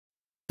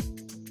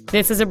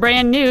This is a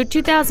brand new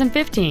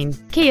 2015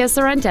 Kia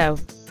Sorento.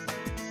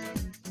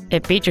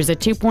 It features a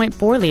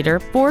 2.4-liter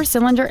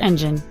four-cylinder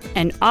engine,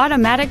 an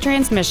automatic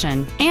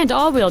transmission, and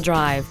all-wheel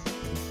drive.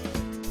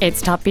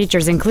 Its top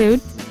features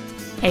include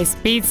a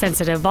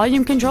speed-sensitive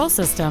volume control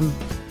system,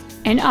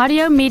 an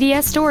audio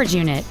media storage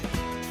unit,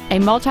 a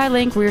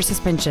multi-link rear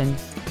suspension,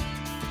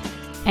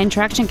 and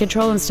traction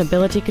control and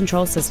stability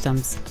control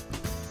systems.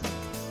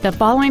 The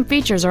following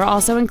features are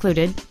also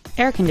included: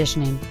 air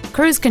conditioning,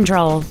 cruise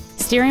control,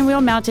 steering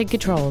wheel mounted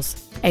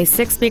controls, a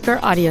 6-speaker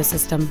audio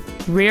system,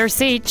 rear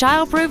seat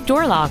child-proof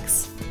door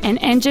locks, an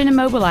engine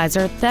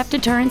immobilizer theft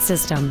deterrent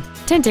system,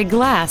 tinted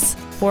glass,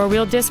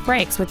 4-wheel disc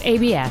brakes with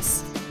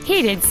ABS,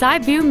 heated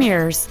side view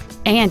mirrors,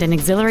 and an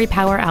auxiliary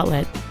power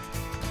outlet.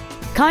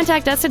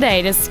 Contact us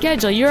today to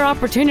schedule your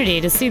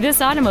opportunity to see this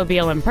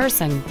automobile in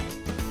person.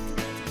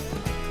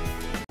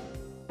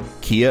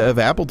 Kia of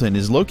Appleton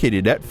is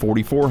located at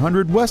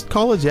 4400 West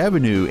College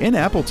Avenue in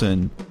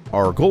Appleton.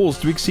 Our goal is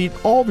to exceed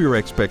all of your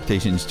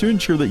expectations to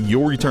ensure that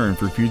you'll return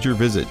for future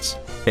visits.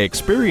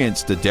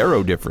 Experience the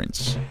Darrow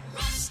difference.